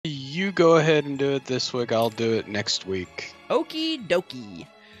you go ahead and do it this week. I'll do it next week. Okie dokie.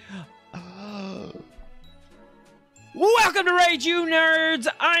 Welcome to Rage, you nerds!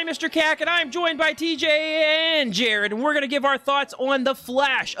 I'm Mr. Cack, and I'm joined by TJ and Jared, and we're going to give our thoughts on The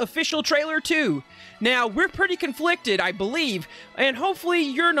Flash official trailer 2. Now, we're pretty conflicted, I believe, and hopefully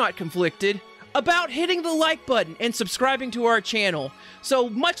you're not conflicted, about hitting the like button and subscribing to our channel. So,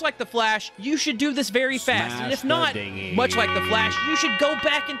 much like The Flash, you should do this very fast, and if not, much like The Flash, you should go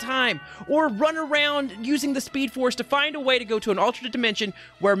back in time, or run around using the Speed Force to find a way to go to an alternate dimension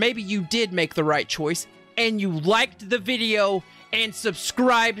where maybe you did make the right choice, and you liked the video and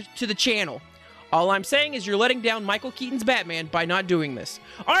subscribed to the channel. All I'm saying is you're letting down Michael Keaton's Batman by not doing this.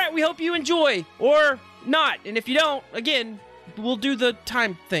 Alright, we hope you enjoy, or not, and if you don't, again, we'll do the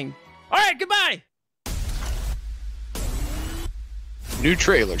time thing. Alright, goodbye! New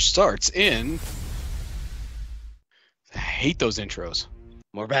trailer starts in... I hate those intros.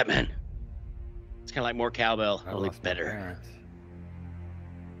 More Batman. It's kind of like more cowbell, only better.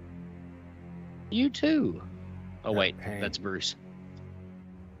 You too. Oh wait, that's Bruce.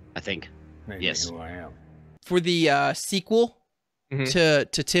 I think. Yes. Who I am. For the sequel to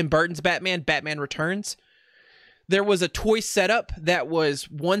Tim Burton's Batman, Batman Returns, there was a toy setup that was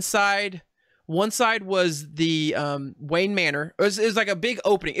one side was the Wayne Manor. It was like a big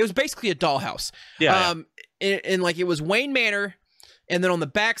opening. It was basically a dollhouse. Yeah. And like it was Wayne Manor, and then on the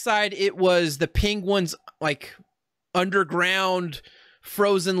backside it was the Penguin's like underground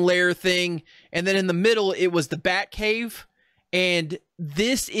frozen lair thing, and then in the middle it was the Batcave. And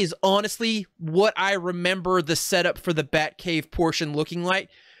this is honestly what I remember the setup for the Batcave portion looking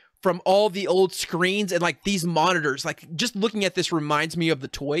like from all the old screens and like these monitors. Like just looking at this reminds me of the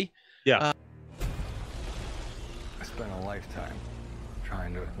toy. Yeah. I spent a lifetime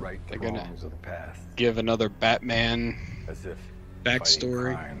trying to right the wrongs of the past. Give another Batman As if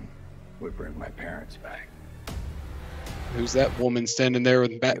backstory. fighting crime would bring my parents back. Who's that woman standing there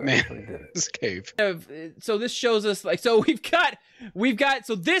with You actually did Batman's it. cave? So this shows us like, so we've got,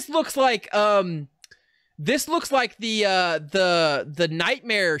 so this looks like the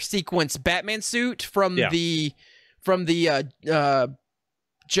nightmare sequence Batman suit from the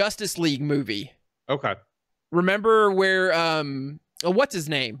Justice League movie. Okay. Remember where what's his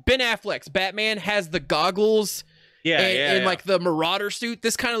name? Ben Affleck's Batman has the goggles and like the Marauder suit.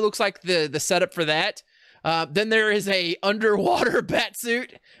 This kind of looks like the setup for that. Then there is a underwater bat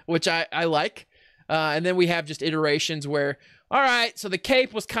suit, which I like. And then we have just iterations where, all right, so the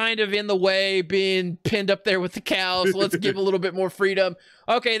cape was kind of in the way, being pinned up there with the cows. So let's give a little bit more freedom.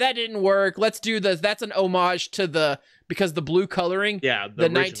 Okay, that didn't work. Let's do this. That's an homage to because the blue coloring. Yeah, the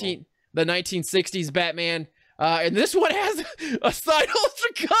 1960s Batman. And this one has a side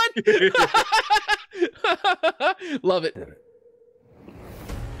holster gun. Love it.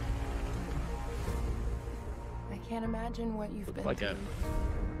 I can't imagine what you've been Like through.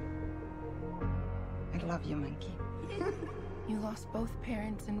 I love you, Monkey. You lost both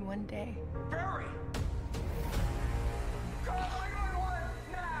parents in one day. Barry!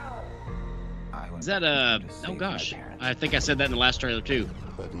 Is that oh gosh, I think I said that in the last trailer too.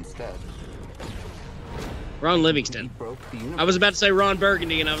 But instead, Ron he Livingston. broke the universe. I was about to say Ron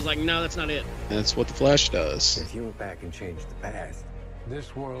Burgundy, and I was like, no, that's not it. That's what the Flash does. If you went back and changed the past,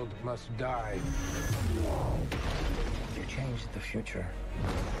 this world must die. You changed the future.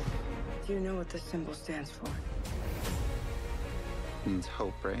 Do you know what this symbol stands for? Means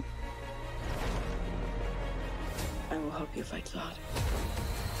hope, right? I will help you fight God.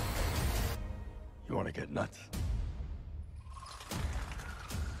 You want to get nuts?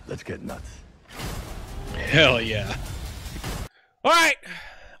 Let's get nuts. Hell yeah. All right.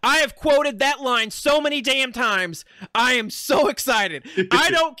 I have quoted that line so many damn times. I am so excited. I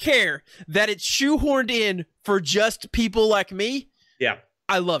don't care that it's shoehorned in for just people like me. Yeah.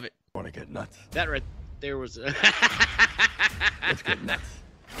 I love it. Want to get nuts? That right there was. Let's get nuts.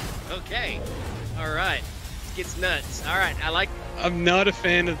 Okay. All right. It gets nuts. All right. I like. I'm not a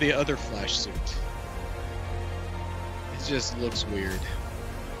fan of the other Flash suit. It just looks weird.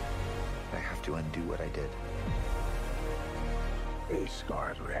 I have to undo what I did. These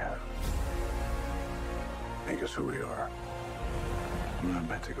scars we have make us who we are. I'm not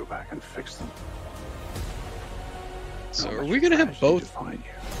meant to go back and fix them. So are we gonna have both Define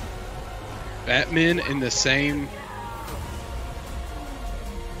you. Batman in the same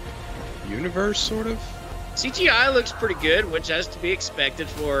universe, sort of? CGI looks pretty good, which has to be expected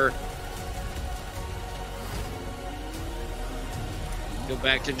for. Go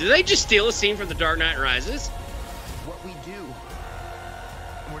back to. Did they just steal a scene from The Dark Knight Rises? What we do.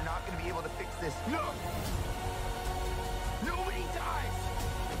 We're not going to be able to fix this. No! Nobody dies!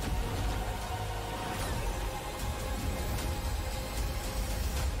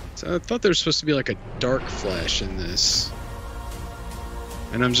 So I thought there was supposed to be like a dark Flash in this.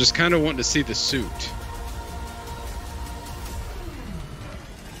 And I'm just kind of wanting to see the suit.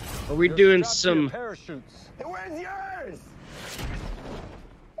 Are we doing some... Parachutes. Where's yours?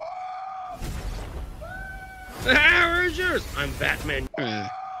 Where's yours? I'm Batman.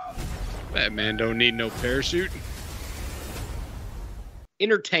 Batman don't need no parachute.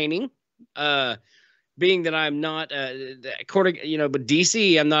 Entertaining. Being that I'm not, according, but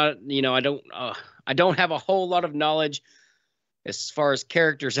DC, I'm not, I don't have a whole lot of knowledge as far as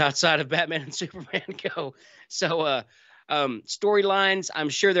characters outside of Batman and Superman go. So, storylines, I'm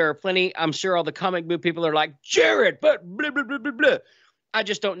sure there are plenty. I'm sure all the comic book people are like, Jared, but blah, blah, blah, blah, blah. I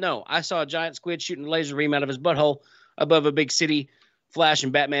just don't know. I saw a giant squid shooting a laser beam out of his butthole above a big city. Flash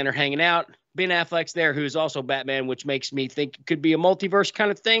and Batman are hanging out. Ben Affleck's there, who's also Batman, which makes me think it could be a multiverse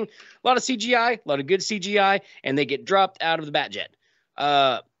kind of thing. A lot of CGI, a lot of good CGI, and they get dropped out of the Batjet.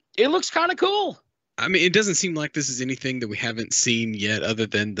 It looks kind of cool. I mean, it doesn't seem like this is anything that we haven't seen yet other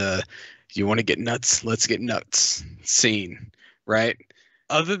than the you want to get nuts, let's get nuts scene, right?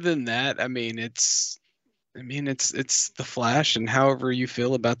 Other than that, it's the Flash, and however you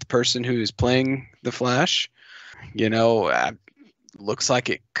feel about the person who is playing the Flash, looks like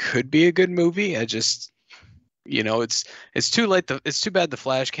it could be a good movie. I just, it's too late. It's too bad the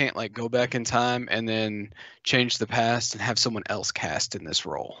Flash can't like go back in time and then change the past and have someone else cast in this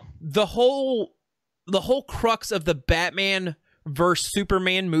role. The whole crux of the Batman versus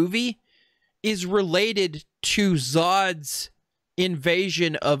Superman movie is related to Zod's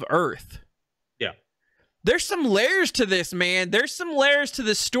invasion of Earth. Yeah. There's some layers to this, man. There's some layers to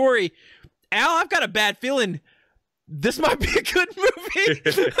this story. Al, I've got a bad feeling this might be a good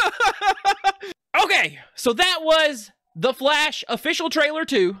movie. Okay, so that was The Flash official trailer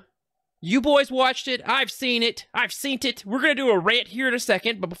 2. You boys watched it. I've seen it. We're going to do a rant here in a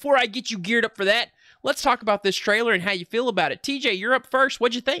second, but before I get you geared up for that, let's talk about this trailer and how you feel about it. TJ, you're up first.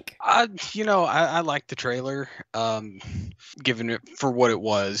 What'd you think? I like the trailer, given it for what it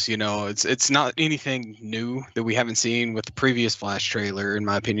was. It's not anything new that we haven't seen with the previous Flash trailer, in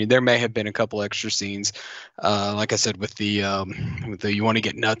my opinion. There may have been a couple extra scenes, like I said, with the you want to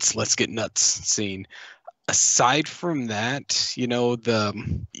get nuts, let's get nuts scene. Aside from that, we know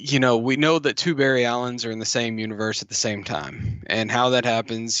that two Barry Allens are in the same universe at the same time. And how that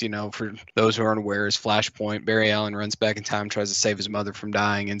happens, for those who aren't aware, is Flashpoint. Barry Allen runs back in time, tries to save his mother from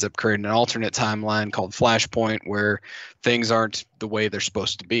dying, ends up creating an alternate timeline called Flashpoint where things aren't the way they're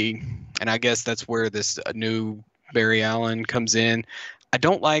supposed to be. And I guess that's where this new Barry Allen comes in. I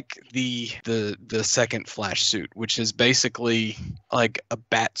don't like the second Flash suit, which is basically like a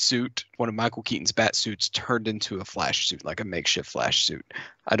bat suit, one of Michael Keaton's bat suits turned into a Flash suit, like a makeshift Flash suit.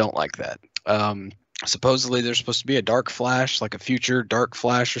 I don't like that. Supposedly there's supposed to be a dark Flash, like a future dark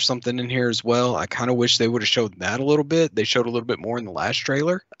Flash or something in here as well. I kind of wish they would have showed that a little bit. They showed a little bit more in the last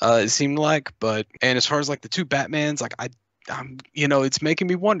trailer, it seemed like. And as far as like the two Batmans, like it's making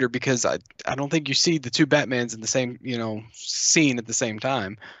me wonder because I don't think you see the two Batmans in the same, scene at the same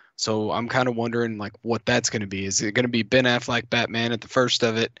time. So I'm kind of wondering like what that's going to be. Is it going to be Ben Affleck Batman at the first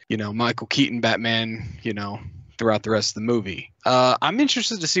of it, Michael Keaton Batman, throughout the rest of the movie? I'm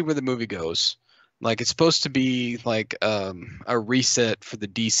interested to see where the movie goes. Like it's supposed to be like a reset for the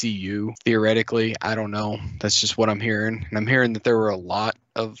DCU, theoretically. I don't know. That's just what I'm hearing. And I'm hearing that there were a lot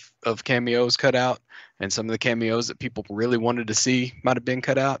of cameos cut out. And some of the cameos that people really wanted to see might have been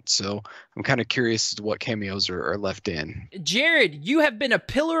cut out. So I'm kind of curious as to what cameos are left in. Jared, you have been a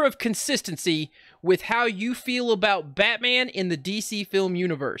pillar of consistency with how you feel about Batman in the DC film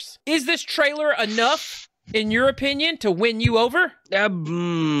universe. Is this trailer enough, in your opinion, to win you over?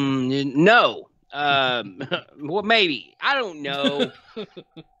 No. Well, maybe. I don't know.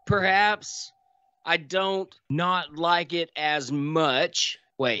 Perhaps. I don't not like it as much.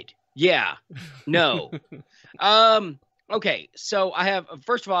 Wait. Yeah. No. Okay. So I have,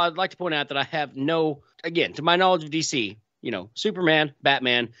 first of all, I'd like to point out that I have no, again, to my knowledge of DC, Superman,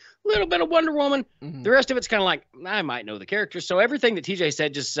 Batman, a little bit of Wonder Woman. Mm-hmm. The rest of it's kind of like, I might know the characters. So everything that TJ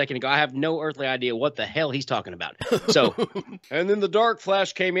said just a second ago, I have no earthly idea what the hell he's talking about. So, and then the Dark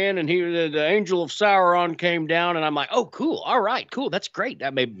Flash came in and the Angel of Sauron came down and I'm like, oh, cool. All right, cool. That's great.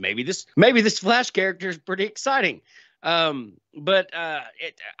 That maybe this Flash character is pretty exciting. But I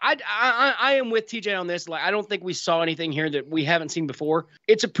am with TJ on this. Like, I don't think we saw anything here that we haven't seen before.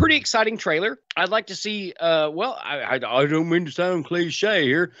 It's a pretty exciting trailer. I'd like to see, I don't mean to sound cliche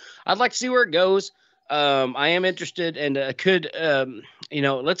here. I'd like to see where it goes. I am interested and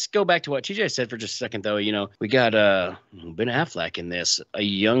let's go back to what TJ said for just a second, though. We got Ben Affleck in this, a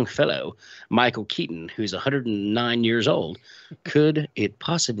young fellow, Michael Keaton, who's 109 years old. Could it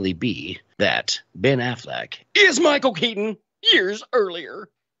possibly be that Ben Affleck is Michael Keaton years earlier?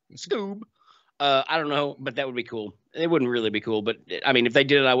 Scoob. I don't know, but that would be cool. It wouldn't really be cool, but I mean, if they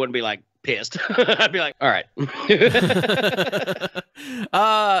did it, I wouldn't be like pissed. I'd be like, all right.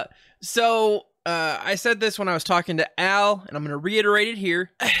 I said this when I was talking to Al, and I'm going to reiterate it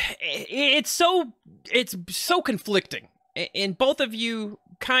here. It's so conflicting, and both of you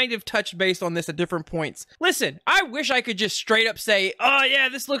kind of touched base on this at different points. Listen, I wish I could just straight up say, oh yeah,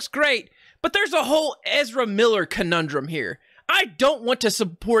 this looks great, but there's a whole Ezra Miller conundrum here. I don't want to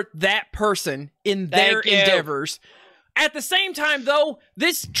support that person in their endeavors. At the same time, though,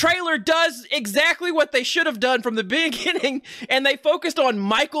 this trailer does exactly what they should have done from the beginning, and they focused on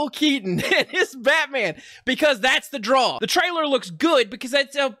Michael Keaton and his Batman, because that's the draw. The trailer looks good because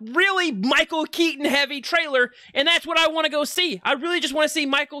it's a really Michael Keaton-heavy trailer, and that's what I want to go see. I really just want to see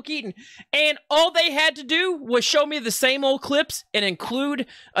Michael Keaton. And all they had to do was show me the same old clips and include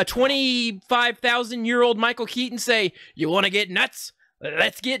a 25,000-year-old Michael Keaton say, "You want to get nuts?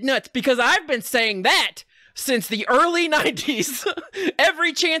 Let's get nuts," because I've been saying that since the early 90s.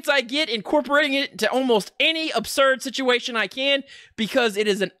 Every chance I get, incorporating it to almost any absurd situation I can, because it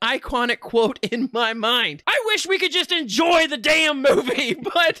is an iconic quote in my mind. I wish we could just enjoy the damn movie,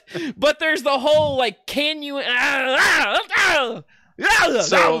 but there's the whole, like, can you... So,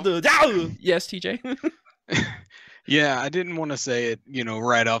 yes, TJ? Yeah, I didn't want to say it,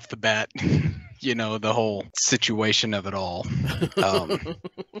 right off the bat. The whole situation of it all.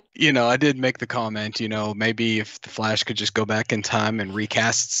 I did make the comment, maybe if the Flash could just go back in time and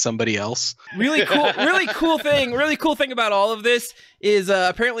recast somebody else. Really cool thing about all of this is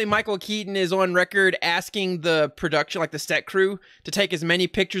apparently Michael Keaton is on record asking the production, like the set crew, to take as many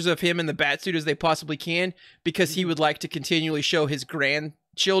pictures of him in the Batsuit as they possibly can, because he would like to continually show his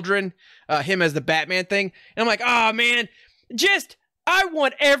grandchildren him as the Batman thing. And I'm like, oh man, I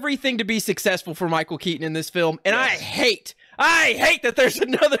want everything to be successful for Michael Keaton in this film, and yes. I hate that there's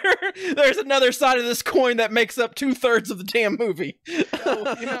another side of this coin that makes up 2/3 of the damn movie.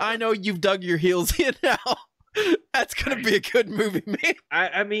 I know you've dug your heels in now. That's gonna be a good movie, man.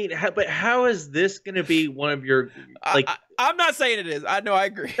 I mean, but how is this gonna be one of your like? I'm not saying it is. I know, I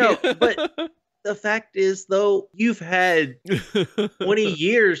agree. No, but the fact is, though, you've had 20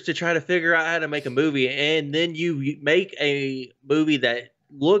 years to try to figure out how to make a movie, and then you make a movie that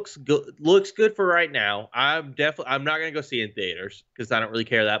looks good for right now. I'm not gonna go see it in theaters because I don't really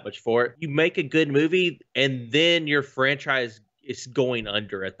care that much for it. You make a good movie, and then your franchise is going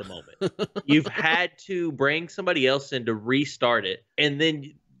under at the moment. You've had to bring somebody else in to restart it, and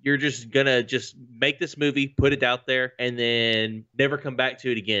then you're just gonna make this movie, put it out there, and then never come back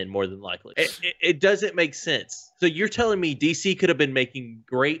to it again, more than likely. It doesn't make sense. So you're telling me DC could have been making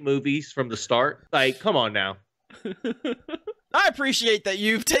great movies from the start? Like, come on now. I appreciate that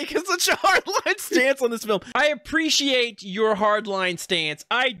you've taken such a hardline stance on this film. I appreciate your hardline stance.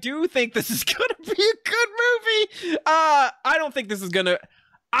 I do think this is gonna be a good movie. I don't think this is gonna...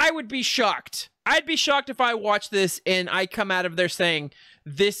 I would be shocked. I'd be shocked if I watch this and I come out of there saying,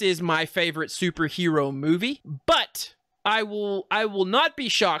 this is my favorite superhero movie. But I will not be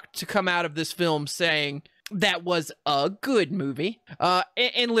shocked to come out of this film saying that was a good movie.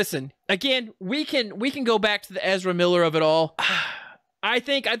 And listen, again, we can go back to the Ezra Miller of it all. I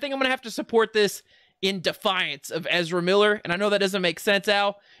think I'm gonna have to support this in defiance of Ezra Miller, and I know that doesn't make sense,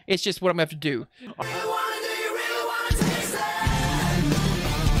 Al. It's just what I'm gonna have to do.